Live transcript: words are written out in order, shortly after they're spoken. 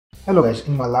Hello guys,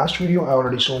 in my last video I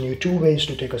already shown you two ways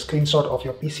to take a screenshot of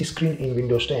your PC screen in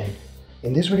Windows 10.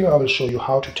 In this video I will show you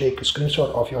how to take a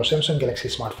screenshot of your Samsung Galaxy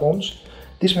smartphones.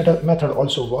 This method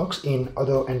also works in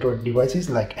other Android devices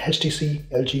like HTC,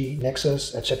 LG,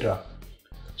 LEXUS, etc.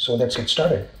 So let's get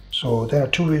started. So there are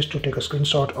two ways to take a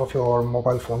screenshot of your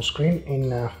mobile phone screen in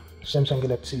Samsung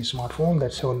Galaxy smartphone.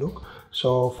 Let's have a look.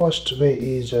 So first way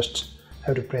is just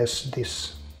have to press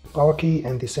this power key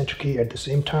and the center key at the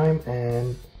same time,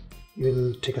 and you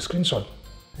will take a screenshot.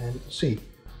 And see,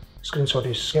 screenshot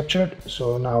is captured.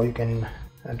 So now you can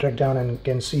drag down and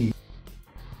can see.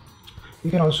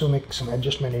 You can also make some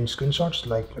adjustment in screenshots.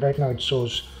 Like right now it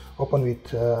shows open with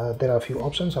there are a few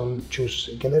options. I will choose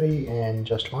gallery and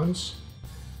just once,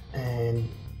 and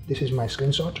this is my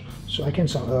screenshot. So I can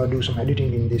do some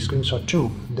editing in this screenshot too.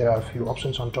 There are a few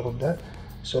options on top of that.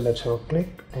 So let's have a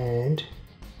click, and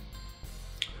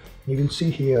you will see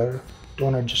here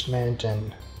tone adjustment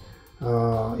and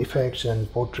effects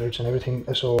and portraits and everything.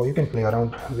 So you can play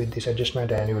around with this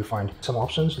adjustment and you will find some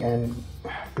options, and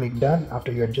click done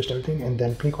after you adjust everything, and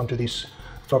then click onto this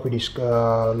floppy disk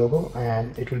logo,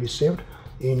 and it will be saved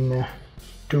in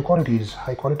two qualities,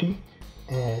 high quality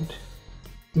and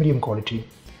medium quality.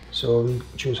 So we'll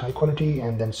choose high quality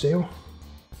and then save,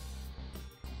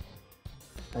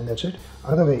 and that's it.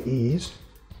 Another way is,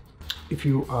 if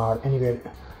you are anywhere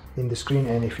in the screen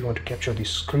and if you want to capture the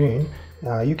screen,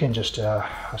 you can just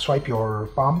swipe your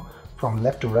palm from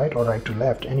left to right or right to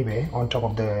left, anyway, on top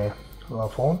of the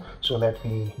phone. So let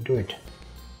me do it,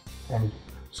 and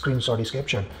screenshot is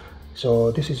captured.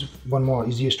 So this is one more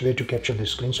easiest way to capture the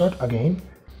screenshot, again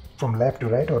from left to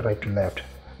right or right to left.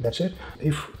 That's it.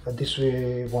 If this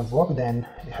way won't work, then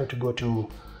you have to go to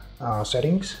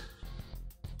settings.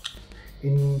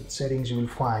 In settings you will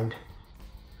find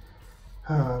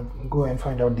go and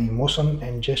find out the motion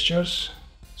and gestures.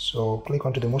 So click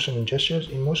onto the motion and gestures.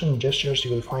 In motion and gestures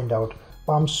you will find out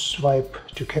palm swipe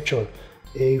to capture.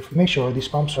 Make sure this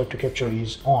palm swipe to capture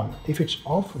is on. If it's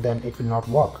off, then it will not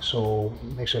work. So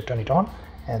make sure to turn it on,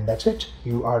 and that's it.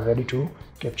 You are ready to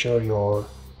capture your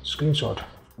screenshot.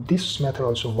 This method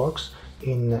also works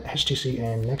in HTC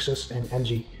and Nexus and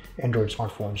LG Android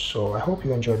smartphones. So I hope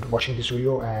you enjoyed watching this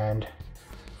video and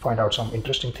find out some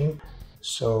interesting thing.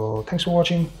 So thanks for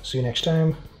watching. See you next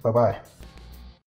time. Bye bye.